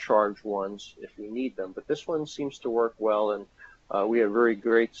higher charge ones if we need them, but this one seems to work well, and we had very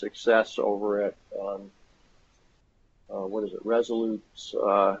great success over at Resolute's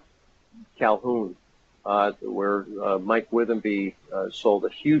Calhoun, where Mike Withenby sold a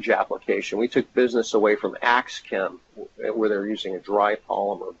huge application. We took business away from AxChem, where they're using a dry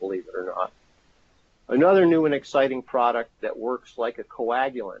polymer, believe it or not. Another new and exciting product that works like a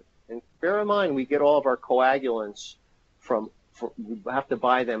coagulant. And bear in mind, we get all of our coagulants we have to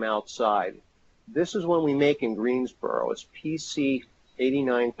buy them outside. This is one we make in Greensboro. It's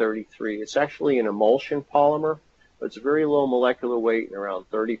PC8933. It's actually an emulsion polymer, but it's very low molecular weight and around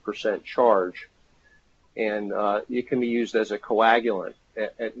 30% charge. And it can be used as a coagulant,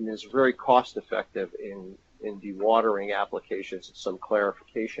 and is very cost effective in dewatering applications and some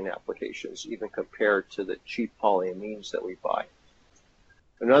clarification applications, even compared to the cheap polyamines that we buy.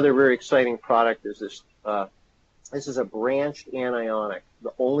 Another very exciting product is this. This is a branched anionic,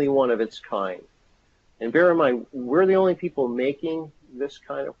 the only one of its kind. And bear in mind, we're the only people making this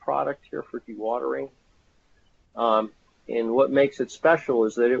kind of product here for dewatering. And what makes it special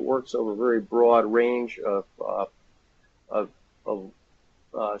is that it works over a very broad range of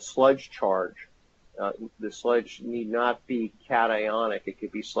sludge charge. The sludge need not be cationic. It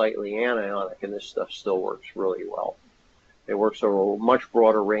could be slightly anionic, and this stuff still works really well. It works over a much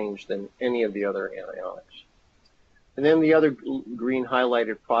broader range than any of the other anionics. And then the other green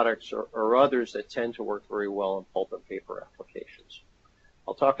highlighted products are others that tend to work very well in pulp and paper applications.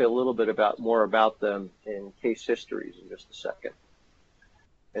 I'll talk a little bit more about them in case histories in just a second.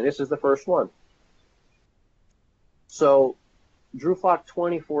 And this is the first one. So Druflock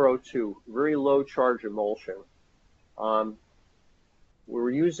 2402, very low charge emulsion. We're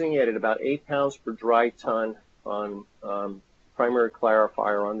using it at about 8 pounds per dry ton on primary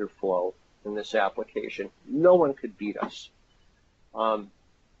clarifier underflow in this application. No one could beat us.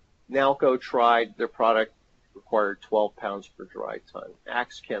 Nalco tried, their product required 12 pounds per dry ton.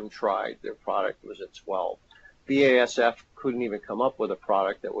 AxChem tried, their product was at 12. BASF couldn't even come up with a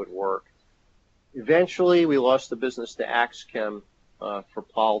product that would work. Eventually, we lost the business to AxChem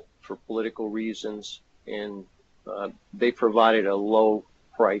for political reasons, and they provided a low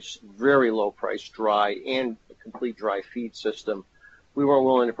price, very low price dry and a complete dry feed system we weren't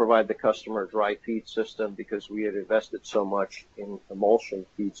willing to provide the customer a dry feed system because we had invested so much in emulsion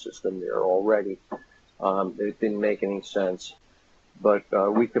feed system there already. It didn't make any sense. But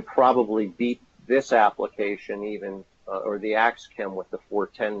we could probably beat this application even, or the AxChem with the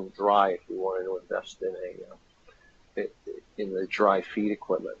 410 dry if we wanted to invest in the dry feed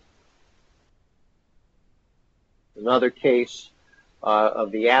equipment. Another case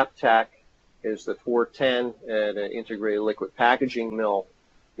of the APTAC is the 410 at an integrated liquid packaging mill.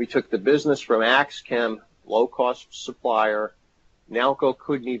 We took the business from AxChem, low-cost supplier. Nalco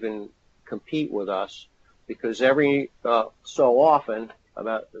couldn't even compete with us because every so often,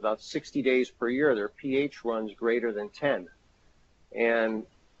 about 60 days per year, their pH runs greater than 10. And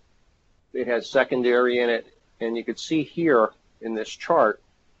it has secondary in it. And you could see here in this chart,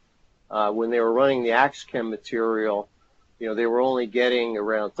 when they were running the AxChem material, they were only getting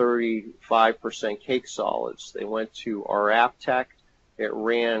around 35% cake solids. They went to our APTAC. It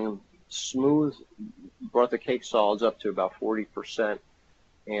ran smooth, brought the cake solids up to about 40%.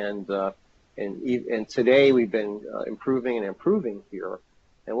 And today we've been improving and improving here.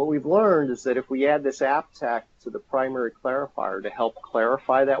 And what we've learned is that if we add this APTAC to the primary clarifier to help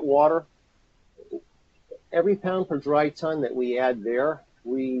clarify that water, every pound per dry ton that we add there,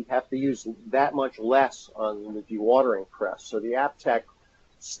 we have to use that much less on the dewatering press. So the APTAC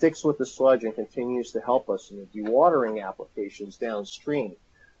sticks with the sludge and continues to help us in the dewatering applications downstream.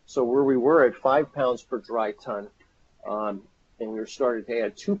 So where we were at 5 pounds per dry ton, and we were starting to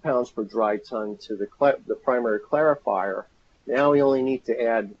add 2 pounds per dry ton to the primary clarifier, now we only need to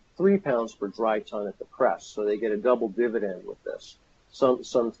add 3 pounds per dry ton at the press. So they get a double dividend with this.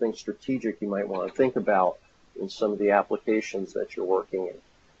 Something strategic you might want to think about in some of the applications that you're working in.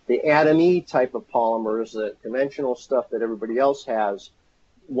 The Atom-E type of polymers, the conventional stuff that everybody else has,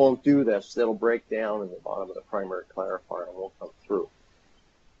 won't do this. That'll break down in the bottom of the primary clarifier and won't come through.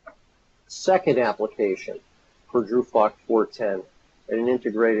 Second application for Druflock 410 at an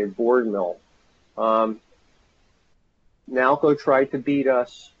integrated board mill. Nalco tried to beat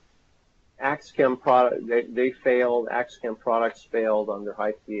us. AxChem product, they failed. AxChem products failed under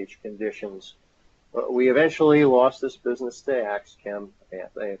high pH conditions. We eventually lost this business to AxChem,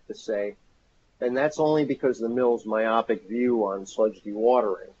 I have to say, and that's only because the mill's myopic view on sludge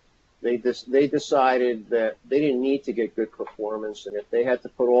dewatering. They decided that they didn't need to get good performance, and if they had to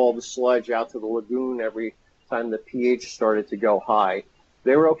put all the sludge out to the lagoon every time the pH started to go high,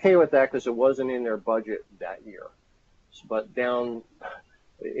 they were okay with that because it wasn't in their budget that year. But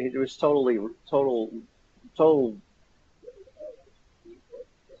it was total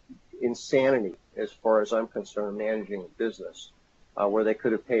insanity as far as I'm concerned, managing a business where they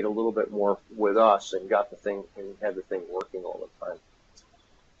could have paid a little bit more with us and got the thing and had the thing working all the time.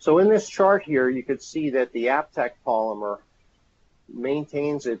 So in this chart here, you could see that the APTAC polymer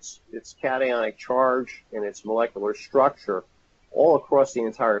maintains its cationic charge and its molecular structure all across the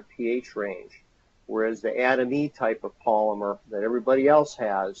entire pH range, whereas the Atom-E type of polymer that everybody else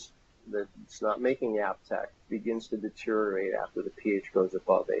has that's not making APTAC begins to deteriorate after the pH goes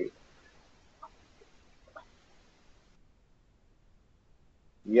above 8.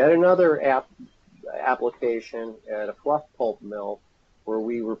 Yet another application at a fluff pulp mill where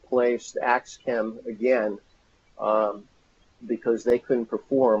we replaced AxChem again because they couldn't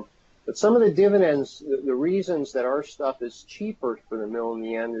perform. But some of the dividends, the reasons that our stuff is cheaper for the mill in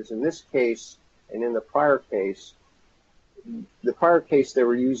the end is in this case and in the prior case they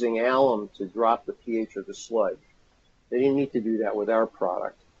were using alum to drop the pH of the sludge. They didn't need to do that with our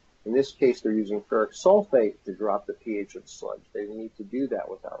product. In this case, they're using ferric sulfate to drop the pH of the sludge. They didn't need to do that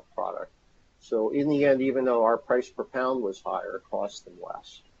with our product. So in the end, even though our price per pound was higher, it cost them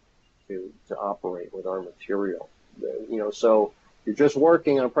less to operate with our material. So you're just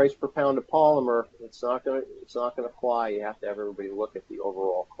working on price per pound of polymer. It's not gonna fly. You have to have everybody look at the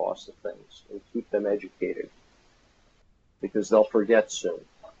overall cost of things and keep them educated because they'll forget soon.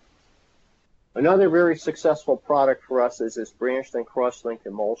 Another very successful product for us is this branched and cross-linked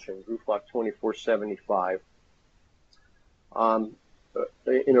emulsion, Druflock 2475.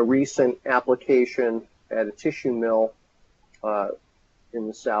 In a recent application at a tissue mill in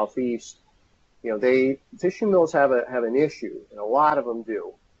the southeast, tissue mills have an issue, and a lot of them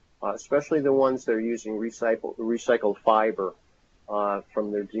do, especially the ones that are using recycled fiber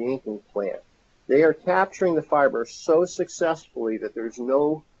from their de-inking plant. They are capturing the fiber so successfully that there's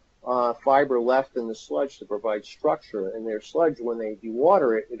no fiber left in the sludge to provide structure, and their sludge, when they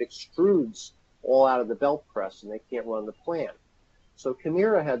dewater it, it extrudes all out of the belt press, and they can't run the plant. So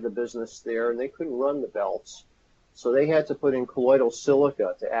Chimera had the business there, and they couldn't run the belts, so they had to put in colloidal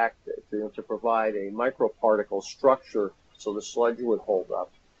silica to provide a microparticle structure so the sludge would hold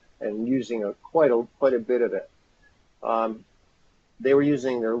up, and using quite a bit of it. They were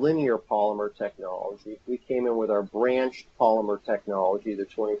using their linear polymer technology. We came in with our branched polymer technology, the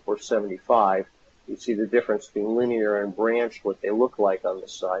 2475. You see the difference between linear and branched, what they look like on the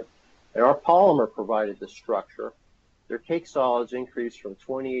side. And our polymer provided the structure. Their cake solids increased from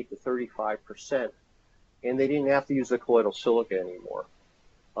 28 to 35%, and they didn't have to use the colloidal silica anymore.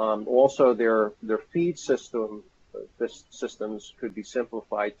 Also, their feed systems could be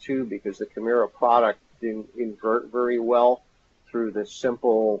simplified too, because the Chimera product didn't invert very well through the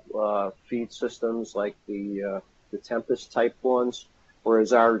simple feed systems like the Tempest type ones,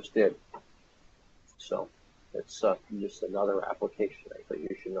 whereas ours did. So it's just another application I think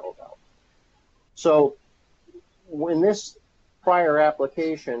you should know about. So in this prior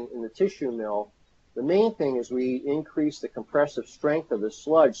application in the tissue mill, the main thing is we increased the compressive strength of the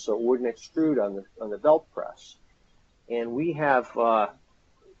sludge so it wouldn't extrude on the belt press. And we have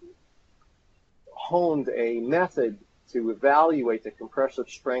honed a method to evaluate the compressive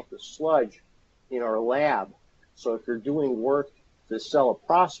strength of sludge in our lab. So if you're doing work to sell a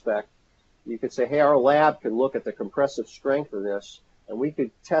prospect, you could say, hey, our lab could look at the compressive strength of this, and we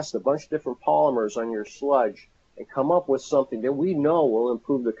could test a bunch of different polymers on your sludge and come up with something that we know will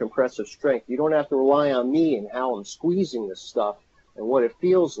improve the compressive strength. You don't have to rely on me and how I'm squeezing this stuff and what it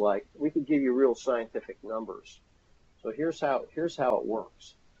feels like. We could give you real scientific numbers. So here's how it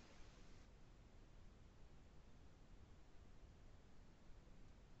works.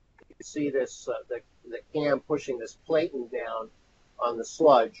 You can see this the cam pushing this platen down on the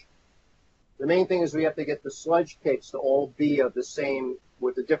sludge. The main thing is we have to get the sludge cakes to all be of the same,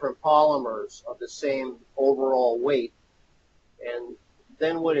 with the different polymers of the same overall weight. And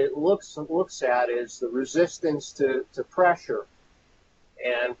then what it looks at is the resistance to pressure,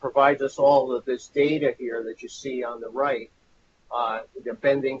 and provides us all of this data here that you see on the right. The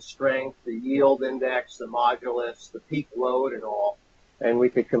bending strength, the yield index, the modulus, the peak load, and all. And we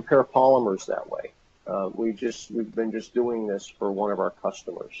could compare polymers that way. We've been just doing this for one of our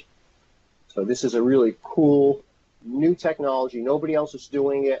customers. So this is a really cool new technology. Nobody else is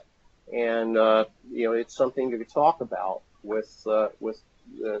doing it, and it's something to talk about with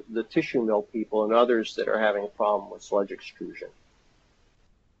the tissue mill people and others that are having a problem with sludge extrusion.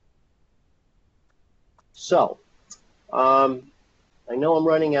 So I know I'm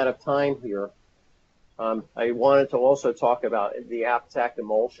running out of time here. I wanted to also talk about the Aptac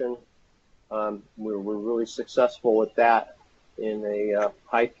emulsion. We're really successful with that in a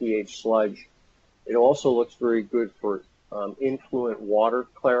high pH sludge. It also looks very good for influent water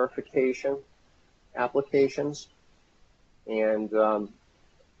clarification applications, and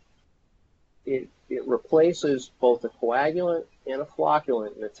it replaces both a coagulant and a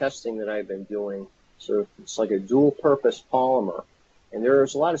flocculant in the testing that I've been doing. So it's like a dual purpose polymer, and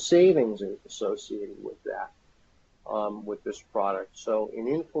there's a lot of savings associated with that, with this product. So in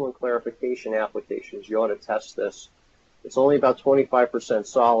influent clarification applications, you ought to test this. It's only about 25%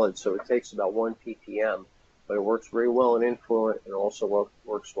 solid, so it takes about 1 ppm, but it works very well in influent and also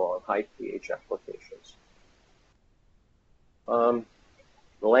works well in high pH applications.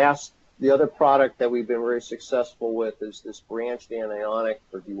 The other product that we've been very successful with is this branched anionic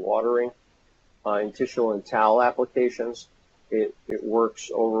for dewatering in tissue and towel applications. It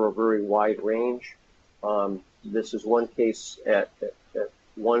works over a very wide range. This is one case at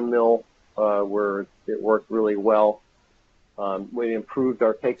one mill where it worked really well. We improved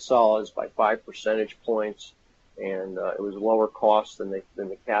our cake solids by 5 percentage points, and it was lower cost than the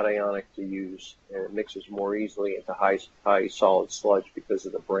cationic to use, and it mixes more easily into high solid sludge because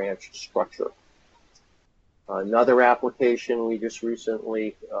of the branched structure. Another application we just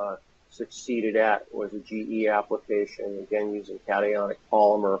recently succeeded at was a GE application, again using cationic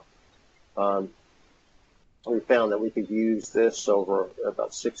polymer. We found that we could use this over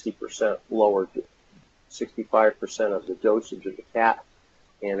about 60% lower, 65% of the dosage of the cat,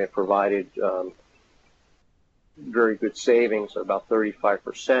 and it provided very good savings, about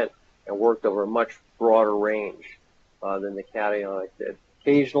 35%, and worked over a much broader range than the cationic did.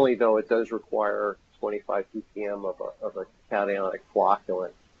 Occasionally, though, it does require 25 ppm of a cationic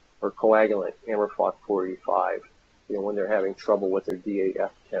flocculant or coagulant, Amorphoc 485, when they're having trouble with their DAF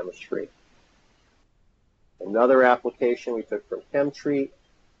chemistry. Another application we took from ChemTreat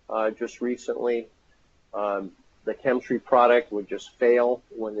just recently. The ChemTreat product would just fail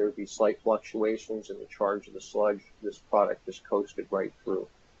when there would be slight fluctuations in the charge of the sludge. This product just coasted right through.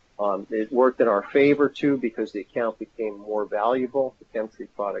 It worked in our favor too because the account became more valuable. The ChemTreat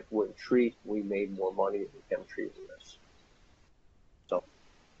product wouldn't treat. We made more money than ChemTreat in this. So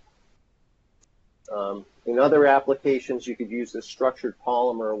In other applications, you could use this structured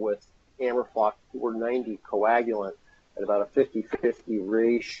polymer with Hammerflock 490 coagulant at about a 50-50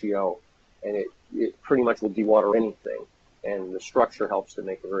 ratio, and it pretty much will dewater anything. And the structure helps to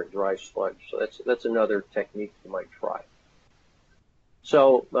make a very dry sludge. So that's another technique you might try.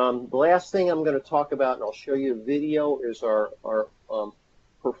 So the last thing I'm going to talk about, and I'll show you a video, is our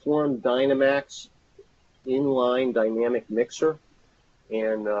Perform Dynamax inline dynamic mixer,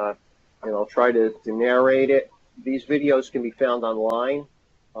 and I'll try to narrate it. These videos can be found online,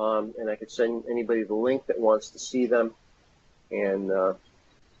 and I could send anybody the link that wants to see them. And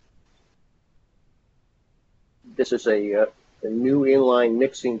this is a new inline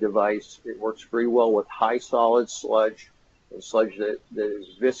mixing device. It works very well with high solid sludge and sludge that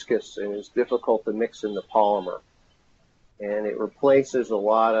is viscous and is difficult to mix in the polymer. And it replaces a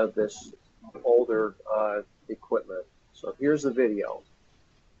lot of this older equipment. So here's the video.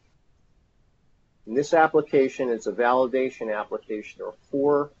 In this application, it's a validation application. There are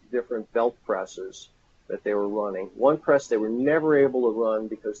 4 different belt presses that they were running. One press they were never able to run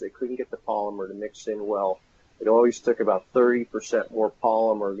because they couldn't get the polymer to mix in well. It always took about 30% more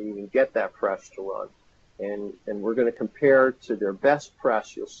polymer to even get that press to run. And we're going to compare to their best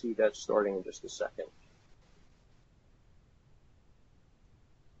press. You'll see that starting in just a second.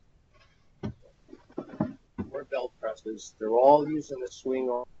 More belt presses. They're all using the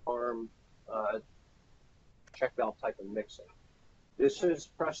swing arm check valve type of mixing. This is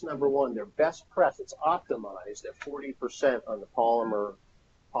press number 1, their best press. It's optimized at 40% on the polymer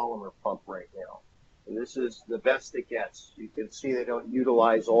pump right now. And this is the best it gets. You can see they don't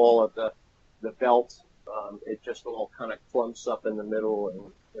utilize all of the belt. It just all kind of clumps up in the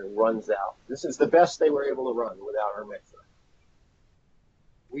middle and runs out. This is the best they were able to run without our mixer.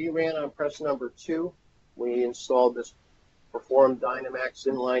 We ran on press number 2. We installed this Perform Dynamax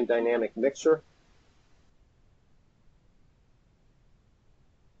inline dynamic mixer.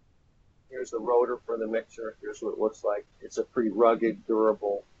 Here's the rotor for the mixer. Here's what it looks like. It's a pretty rugged,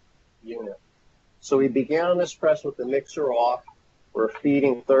 durable unit. So we began on this press with the mixer off. We're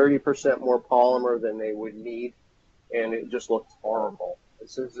feeding 30% more polymer than they would need, and it just looked horrible.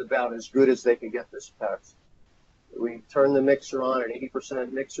 This is about as good as they could get this press. We turned the mixer on at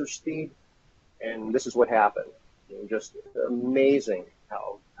 80% mixer speed, and this is what happened. Just amazing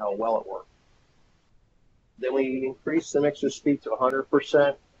how well it worked. Then we increased the mixer speed to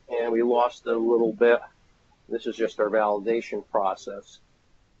 100%, and we lost it a little bit. This is just our validation process.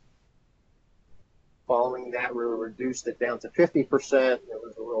 Following that, we reduced it down to 50%. It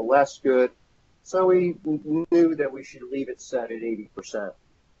was a little less good. So we knew that we should leave it set at 80%.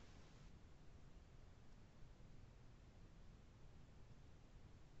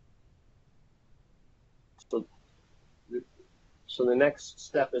 So the next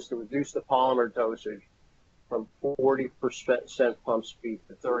step is to reduce the polymer dosage from 40% pump speed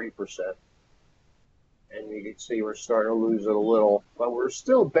to 30%. And you can see we're starting to lose it a little, but we're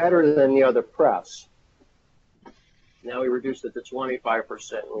still better than the other press. Now we reduced it to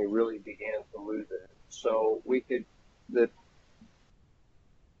 25%, and we really began to lose it. So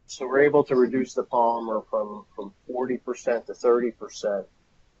so we're able to reduce the polymer from 40% to 30%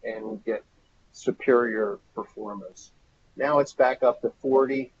 and get superior performance. Now it's back up to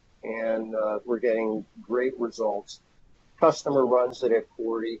 40, and we're getting great results. Customer runs it at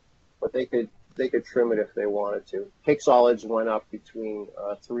 40, but they could trim it if they wanted to. Cake solids went up between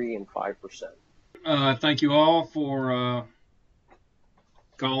 3 and 5%. Thank you all for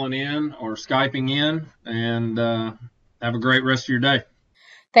calling in or Skyping in, and have a great rest of your day.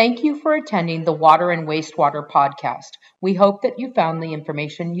 Thank you for attending the Water and Wastewater podcast. We hope that you found the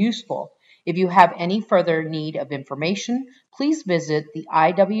information useful. If you have any further need of information, please visit the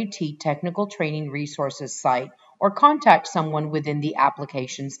IWT Technical Training Resources site or contact someone within the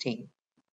applications team.